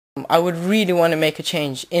I would really want to make a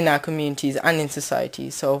change in our communities and in society.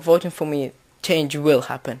 So voting for me, change will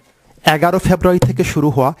happen. 11 ফেব্রুয়ারি থেকে শুরু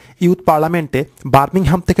হওয়া youth পার্লামেন্টে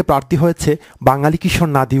Birmingham থেকে প্রার্থী হয়েছে বাঙালি কিশোর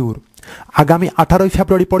নাদিউর। আগামী 18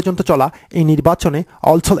 ফেব্রুয়ারি পর্যন্ত চলা এই নির্বাচনে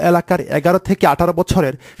অলছল এলাকার 11 থেকে 18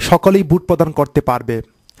 বছরের সকলেই ভোট প্রদান করতে পারবে।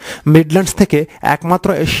 মিডল্যান্ডস থেকে একমাত্র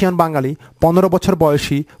এশিয়ান বাঙালি 15 বছর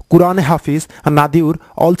বয়সী কুরআনে হাফিজ নাদিউর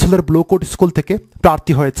অলছলের ব্লু কোট স্কুল থেকে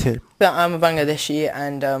প্রার্থী হয়েছে। I'm a Bangladeshi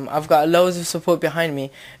and I've got loads of support behind me.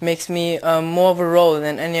 It makes me more of a role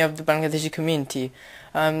than any of the Bangladeshi community.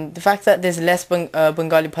 The fact that there's less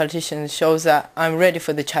Bengali politicians shows that I'm ready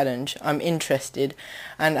for the challenge, I'm interested,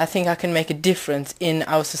 and I think I can make a difference in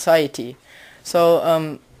our society. So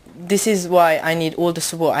this is why I need all the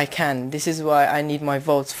support I can. This is why I need my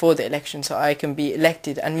votes for the election so I can be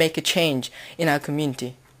elected and make a change in our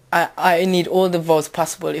community. I need all the votes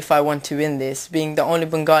possible if I want to win this. Being the only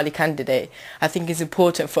Bengali candidate, I think it's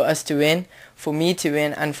important for us to win, for me to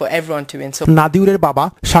win, and for everyone to win. So নাদিউরের বাবা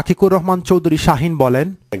শাকিকুর রহমান চৌধুরী শাহিন বলেন,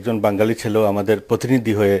 একজন বাঙালি ছেলেও আমাদের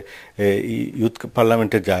প্রতিনিধি হয়ে youth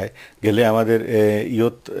পার্লামেন্টে যায়, গেলে আমাদের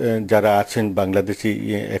ইউথ যারা আছেন বাংলাদেশি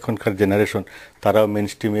এখনকার জেনারেশন, তারাও মেইন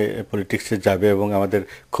স্ট্রিমে পলিটিক্সে যাবে এবং আমাদের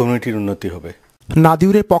কমিউনিটির উন্নতি হবে।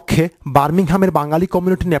 নাদিউরের পক্ষে বার্মিংহামের বাঙালি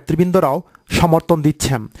কমিউনিটির নেতৃবৃন্দরাও সমর্থন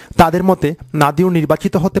দিচ্ছেন। তাদের মতে নাদিউর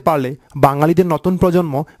নির্বাচিত হতে পারলে বাঙালিদের নতুন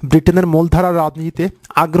প্রজন্ম ব্রিটেনের মূলধারার রাজনীতিতে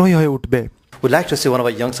আগ্রহী হয়ে উঠবে। We'd like to see one of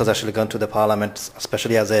our youngsters actually go to the parliament,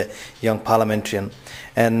 especially as a young parliamentarian.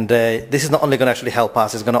 And this is not only going to actually help us,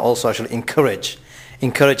 it's going to also actually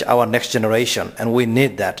encourage our next generation. And we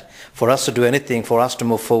need that. For us to do anything, for us to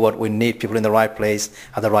move forward, we need people in the right place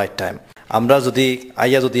at the right time. আমরা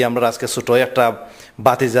যদি আমরা আজকে ছোট একটা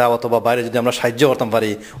বাতিজা অথবা বাইরে যদি আমরা সাহায্য করতে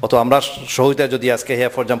পারি, অথবা আমরা সহযোগিতা যদি আজকে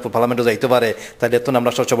হিয়ার ফর এক্সাম্পল পার্লামেন্টে যাইতে পারে, তাহলে এত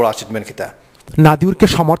আমরা সবচেয়ে বড় অ্যাচিভমেন্ট কিতা। নাদিউরকে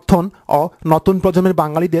সমর্থন ও নতুন প্রজন্মের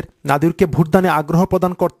বাঙালিদের নাদিউরকে ভোটদানে আগ্রহ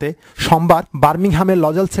প্রদান করতে সোমবার বার্মিংহামের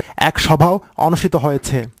লজেলসে এক সভাও অনুষ্ঠিত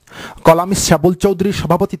হয়েছে। কলামিস্ট শাবুল চৌধুরীর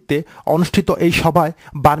সভাপতিত্বে অনুষ্ঠিত এই সভায়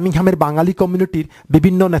বার্মিংহামের বাঙালি কমিউনিটির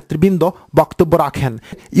বিভিন্ন নেতৃবৃন্দ বক্তব্য রাখেন।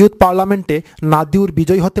 ইউথ পার্লামেন্টে নাদিউর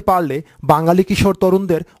বিজয়ী হতে পারলে বাঙালি কিশোর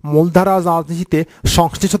তরুণদের মূলধারা রাজনীতিতে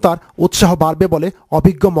সংশ্লিষ্টতার উৎসাহ বাড়বে বলে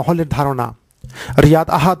অভিজ্ঞ মহলের ধারণা। রিয়াদ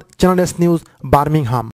আহাদ, চ্যানেল এস নিউজ, বার্মিংহাম।